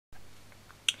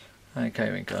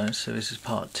Okay guys, so this is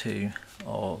part 2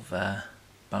 of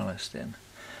ballasting.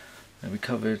 And we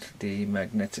covered the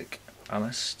magnetic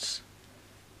ballasts,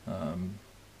 and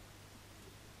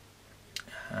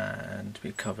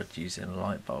we covered using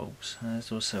light bulbs. And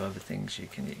there's also other things you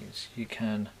can use. You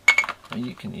can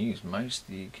use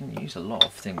a lot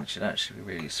of things. You'd actually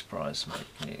be really surprised what you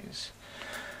can use.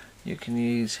 You can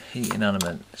use heating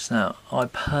elements. Now, I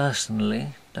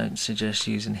personally don't suggest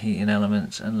using heating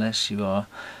elements unless you are,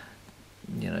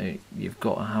 you've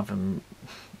got to have them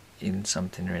in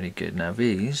something really good. Now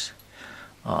these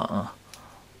are,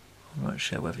 I'm not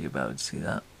sure whether you'll be able to see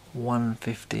that,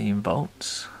 115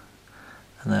 volts,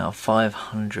 and they are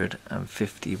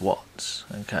 550 watts.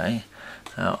 Okay,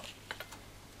 now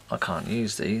I can't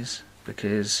use these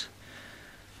because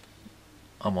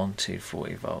I'm on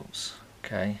 240 volts.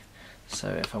 Okay, so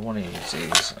if I want to use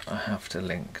these, I have to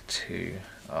link 2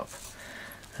 up,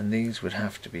 and these would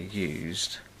have to be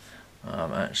used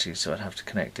actually, so I'd have to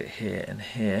connect it here and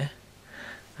here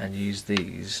and use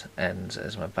these ends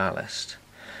as my ballast.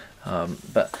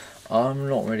 But I'm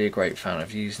not really a great fan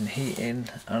of using heating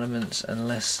elements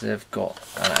unless they've got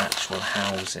an actual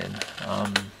housing.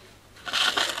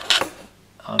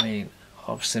 I mean,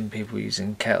 I've seen people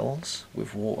using kettles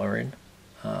with water in.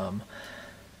 I'm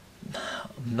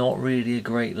not really a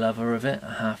great lover of it,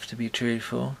 I have to be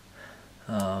truthful.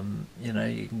 You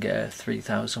can get a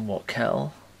 3000 watt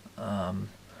kettle.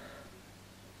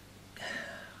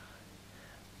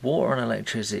 Water and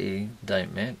electricity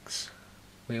don't mix,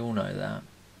 we all know that.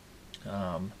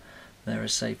 There are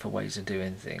safer ways of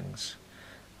doing things.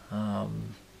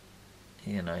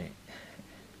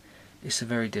 It's a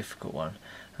very difficult one.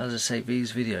 As I say,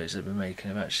 these videos I've been making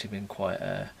have actually been quite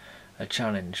a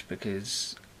challenge,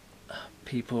 because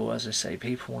people, as I say,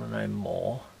 people want to know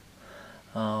more.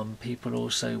 People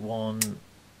also want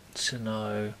to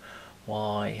know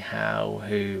why, how,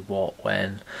 who, what,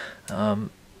 when,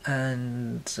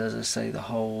 and as I say, the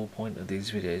whole point of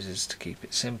these videos is to keep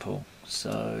it simple.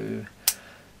 So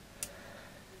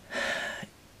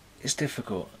it's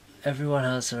difficult. Everyone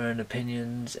has their own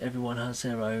opinions, everyone has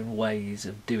their own ways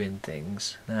of doing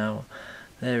things. Now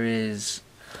there is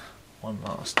one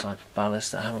last type of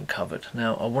ballast that I haven't covered.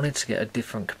 Now I wanted to get a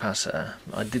different capacitor.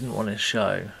 I didn't want to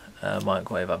show a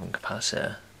microwave oven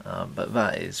capacitor, but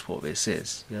that is what this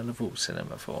is. You'll have all seen them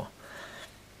before.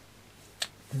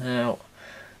 Now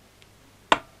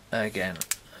again,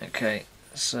 okay,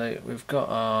 so we've got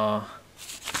our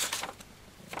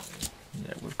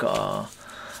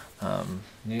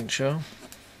neutral,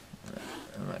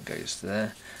 and that goes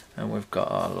there, and we've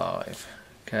got our live.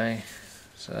 Okay,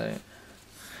 so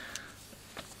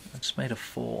I just made a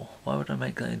 4. Why would I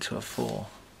make that into a 4?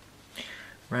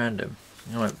 Random.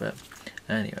 Alright, but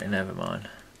anyway, never mind.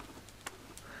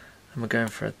 And we're going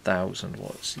for 1000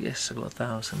 watts. Yes, I got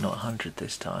 1000, not 100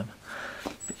 this time.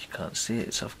 But you can't see it,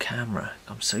 it's off camera.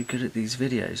 I'm so good at these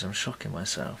videos, I'm shocking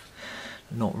myself.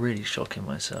 Not really shocking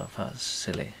myself, that's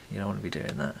silly. You don't want to be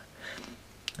doing that.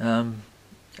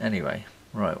 Anyway,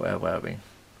 right, where were we?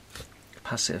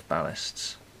 Capacitive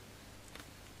ballasts.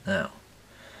 Now,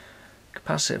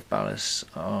 capacitive ballasts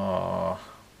are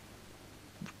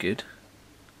good.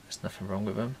 There's nothing wrong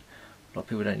with them. A lot of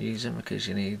people don't use them because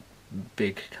you need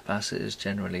big capacitors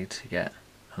generally to get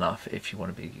enough if you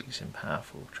want to be using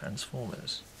powerful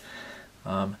transformers.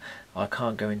 I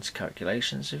can't go into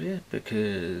calculations of it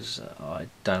because I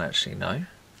don't actually know,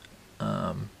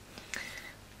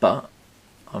 but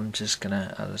I'm just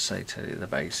gonna, as I say, tell you the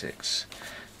basics.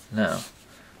 Now,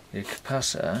 your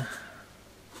capacitor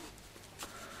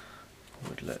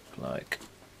would look like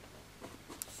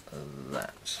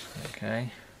that.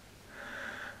 Okay,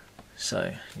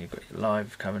 so you've got your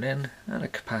live coming in and a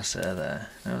capacitor there.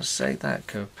 Now say that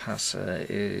capacitor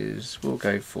is, we'll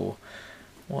go for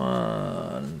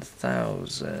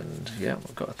 1000. Yeah,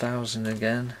 we've got 1000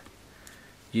 again.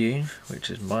 U, which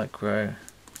is micro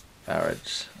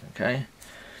farads. Okay,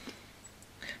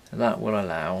 and that will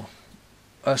allow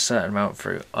a certain amount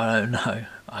through. I don't know.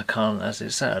 I can't, as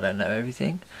it said, I don't know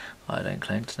everything. I don't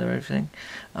claim to know everything.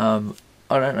 I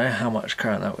don't know how much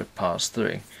current that would pass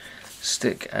through.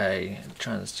 Stick a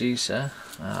transducer,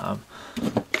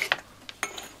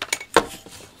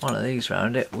 one of these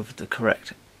around it with the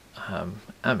correct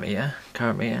ammeter,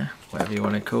 current meter, whatever you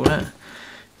want to call it,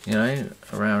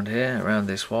 around here, around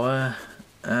this wire,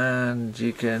 and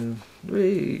you can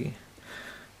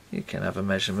have a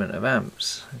measurement of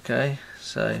amps. Okay,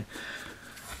 so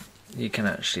you can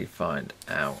actually find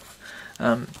out.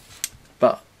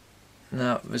 But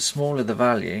now the smaller the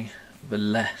value, the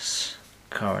less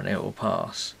current it will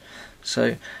pass.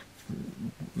 So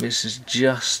this is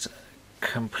just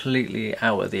completely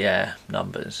out of the air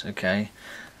numbers, okay?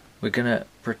 We're gonna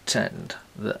pretend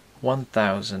that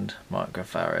 1000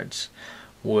 microfarads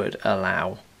would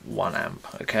allow 1 amp,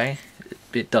 okay?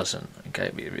 It doesn't,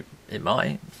 okay? It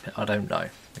might, I don't know,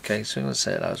 okay? So I'm gonna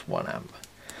say it allows 1 amp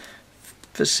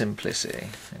for simplicity,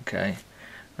 okay?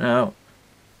 Now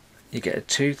you get a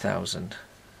 2000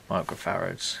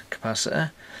 microfarads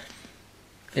capacitor,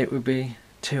 it would be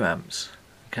 2 amps,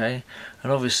 okay?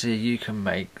 And obviously you can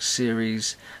make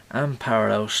series and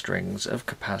parallel strings of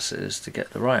capacitors to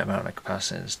get the right amount of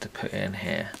capacitance to put in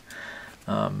here.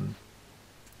 The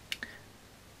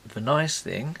nice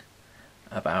thing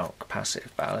about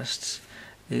capacitive ballasts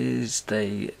is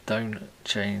they don't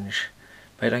change,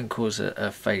 they don't cause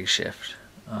a phase shift.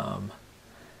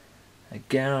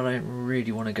 Again, I don't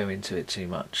really want to go into it too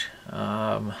much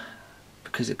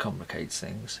because it complicates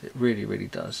things. It really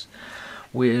does.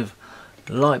 With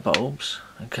light bulbs,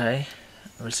 okay,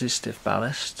 resistive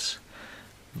ballasts,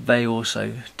 they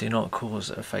also do not cause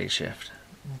a phase shift,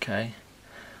 okay.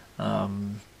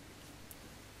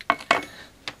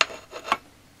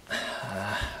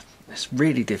 It's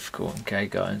really difficult, okay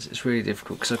guys, it's really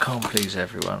difficult because I can't please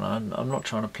everyone. I'm not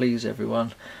trying to please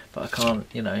everyone, but I can't,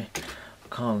 you know,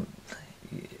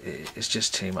 it's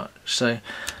just too much. So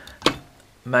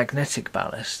magnetic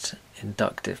ballasts,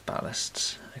 inductive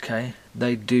ballasts, okay,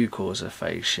 they do cause a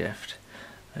phase shift.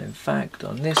 In fact,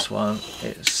 on this one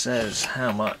it says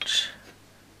how much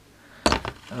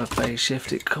of a phase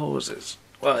shift it causes.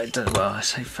 Well, it does. Well, I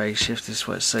say phase shift, this is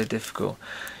why it's so difficult.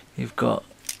 You've got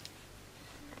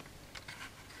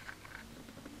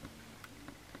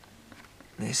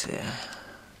this here,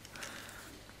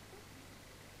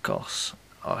 GOS.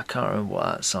 Oh, I can't remember what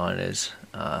that sign is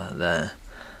there.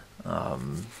 I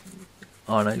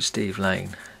know Steve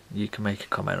Lane, you can make a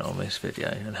comment on this video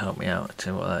and help me out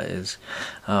to what that is.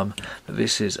 But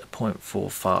this is a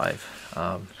 0.45,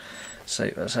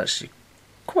 so that's actually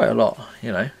quite a lot,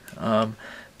 you know,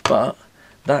 but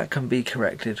that can be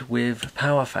corrected with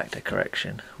power factor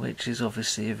correction, which is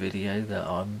obviously a video that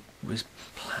I was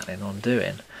planning on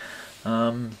doing.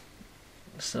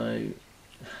 So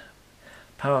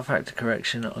power factor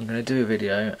correction, I'm going to do a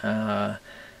video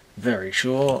very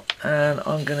short, and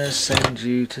I'm going to send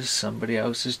you to somebody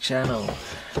else's channel.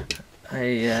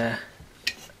 A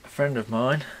friend of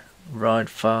mine, Ride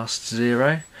Fast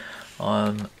Zero.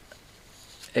 I'm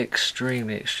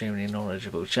extremely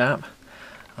knowledgeable chap,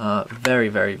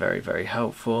 very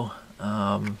helpful.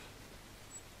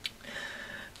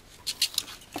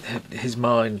 His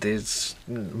mind is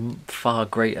far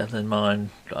greater than mine,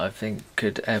 I think,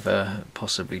 could ever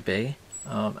possibly be,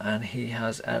 and he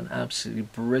has an absolutely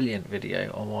brilliant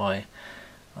video on why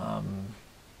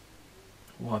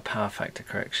power factor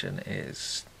correction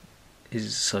is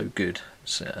so good.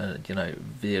 So, you know,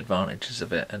 the advantages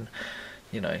of it, and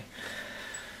you know,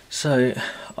 so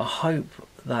I hope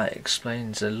that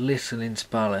explains a little into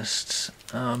ballasts,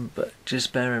 but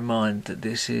just bear in mind that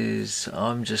this is,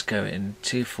 I'm just going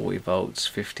 240 volts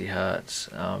 50 hertz.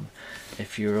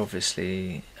 If you're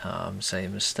obviously say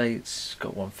in the States,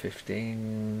 got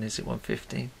 115, is it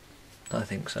 115? I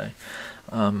think so.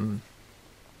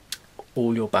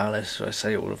 All your ballasts, I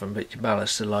say all of them, but your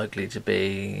ballasts are likely to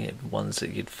be ones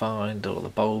that you'd find, or the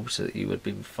bulbs that you would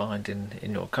be finding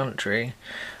in your country,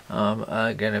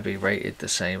 are going to be rated the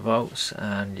same volts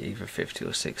and either 50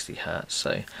 or 60 hertz.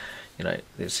 So, you know,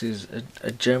 this is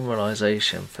a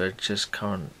generalization for just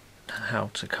how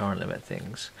to current limit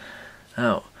things.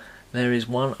 Now, there is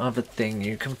one other thing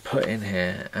you can put in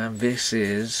here, and this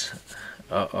is,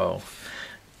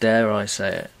 dare I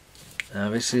say it, now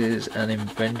this is an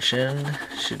invention,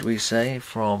 should we say,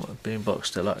 from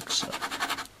Boombox Deluxe.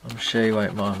 I'm sure you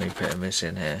won't mind me putting this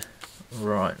in here.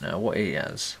 Right, now what he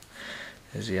has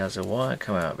is he has a wire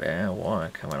coming up here, a wire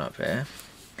coming up here,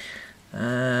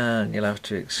 and you'll have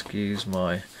to excuse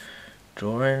my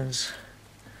drawings.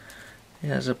 He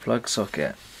has a plug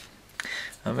socket,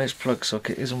 and this plug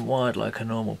socket isn't wired like a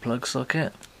normal plug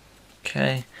socket.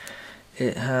 Okay,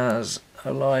 it has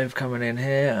a live coming in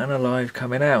here and a live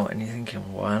coming out, and you're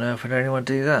thinking, why on earth would anyone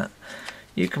do that?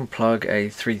 You can plug a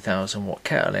 3000 watt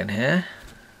kettle in here,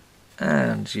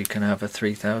 and you can have a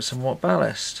 3000 watt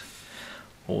ballast.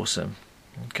 Awesome.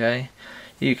 Okay,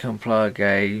 you can plug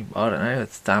a, I don't know,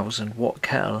 1000 watt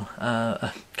kettle,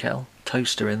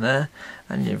 toaster in there,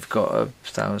 and you've got a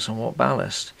 1000 watt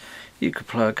ballast. You could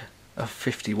plug a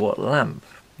 50 watt lamp,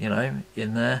 you know,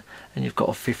 in there, and you've got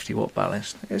a 50 watt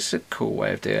ballast. It's a cool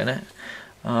way of doing it.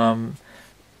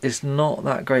 It's not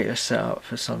that great a setup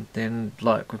for something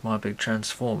like with my big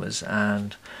transformers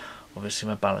and obviously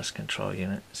my ballast control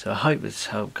unit. So I hope this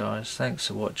helped, guys. Thanks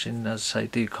for watching. As I say,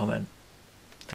 do comment.